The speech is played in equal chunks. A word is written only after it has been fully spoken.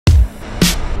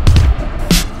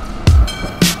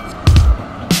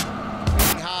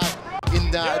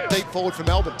deep forward for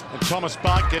Melbourne. And Thomas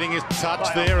Bugg getting his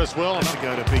touch there as well. And to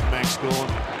go to Big Max Gawn.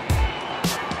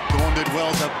 Gawn did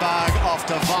well to Bugg, off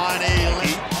to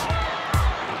Viney.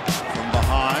 From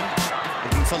behind,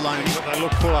 looking for Loney. They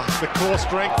look for the core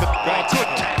strength. Good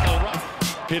tackle.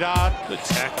 Pittard. The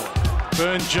tackle.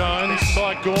 Burn-Jones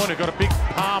by Gawn, who got a big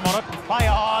palm on it.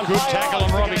 Good tackle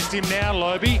on Robbie. Against him now,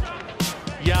 Lobie.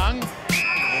 Young.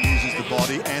 Uses the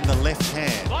body and the left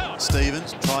hand.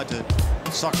 Stevens tried to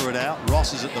soccer it out.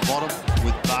 Ross is at the bottom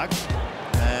with Bugg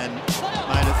and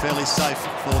made it fairly safe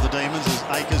for the Demons as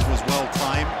Akers was well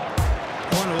claimed.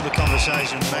 Point of all the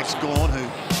conversation, Max Gawn, who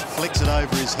flicks it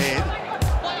over his head.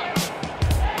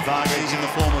 Varghese in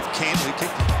the form of Kent, who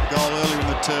kicked the goal earlier in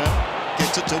the term.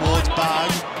 Gets it towards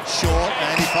Bugg, short,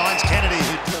 and he finds Kennedy,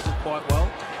 who does it quite well.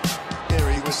 Yeah,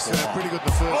 he was pretty good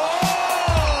the first.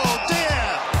 Oh, dear!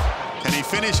 Can he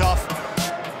finish off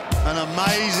an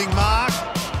amazing mark?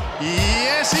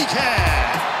 Yes, he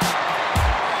can!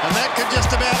 And that could just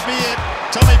about be it.